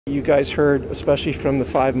You guys heard, especially from the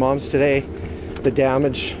 5 moms today, the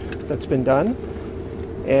damage that's been done.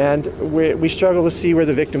 And we struggle to see where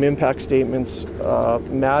the victim impact statements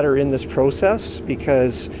matter in this process,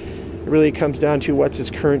 because it really comes down to what's his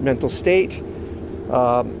current mental state,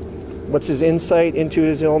 what's his insight into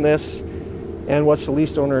his illness, and what's the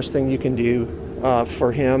least onerous thing you can do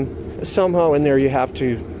for him. Somehow in there you have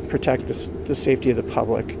to protect the safety of the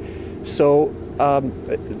public. So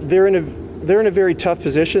they're in a very tough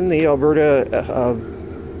position, the Alberta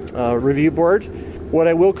Review Board. What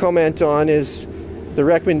I will comment on is the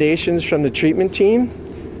recommendations from the treatment team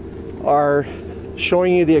are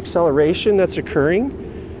showing you the acceleration that's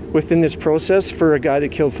occurring within this process for a guy that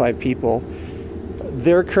killed 5 people.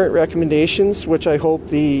 Their current recommendations, which I hope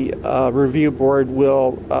the review board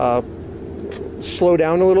will slow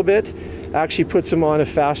down a little bit, actually puts him on a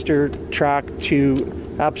faster track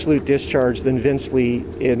to absolute discharge than Vince Lee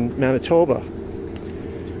in Manitoba.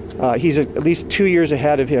 He's at least 2 years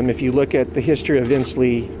ahead of him if you look at the history of Vince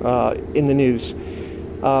Lee in the news.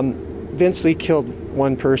 Vince Lee killed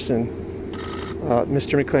one person,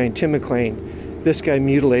 Mr. McLean, Tim McLean. This guy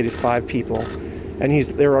mutilated 5 people. And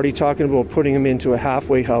they're already talking about putting him into a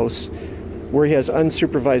halfway house where he has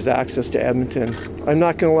unsupervised access to Edmonton. I'm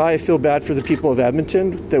not going to lie, I feel bad for the people of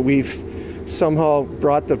Edmonton that we've somehow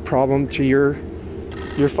brought the problem to your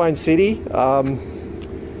fine city.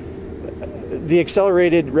 The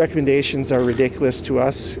accelerated recommendations are ridiculous to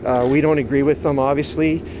us. We don't agree with them,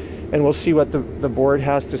 obviously, and we'll see what the board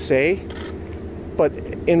has to say. But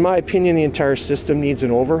in my opinion, the entire system needs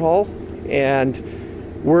an overhaul, and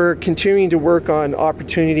we're continuing to work on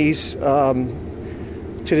opportunities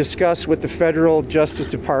to discuss with the Federal Justice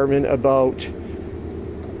Department about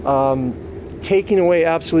taking away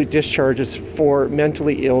absolute discharges for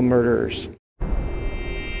mentally ill murderers.